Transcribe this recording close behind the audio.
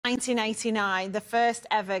1989, the first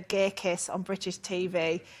ever gay kiss on British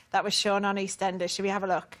TV that was shown on EastEnders. Should we have a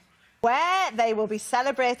look? Where they will be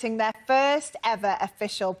celebrating their first ever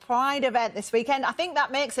official Pride event this weekend. I think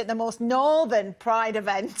that makes it the most northern Pride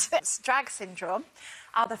event. Drag Syndrome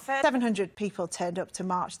are the first 700 people turned up to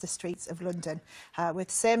march the streets of London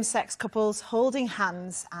with same-sex couples holding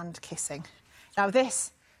hands and kissing. Now,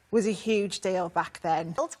 this was a huge deal back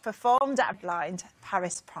then. Performed at Blind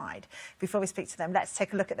Paris Pride. Before we speak to them, let's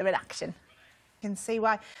take a look at them in action. You can see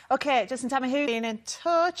why. OK, Justin, tell me who's been in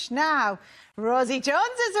touch now. Rosie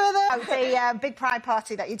Jones is with us. The big Pride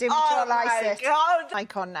party that you do with Joe Lycett. Oh, my God.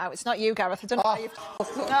 Icon now. It's not you, Gareth. I don't know why you've...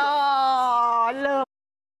 Oh, look.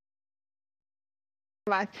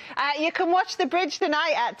 You can watch The Bridge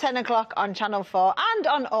tonight at 10 o'clock on Channel 4 and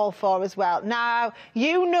on All 4 as well. Now,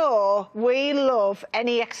 you know we love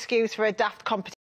any excuse for a daft competition.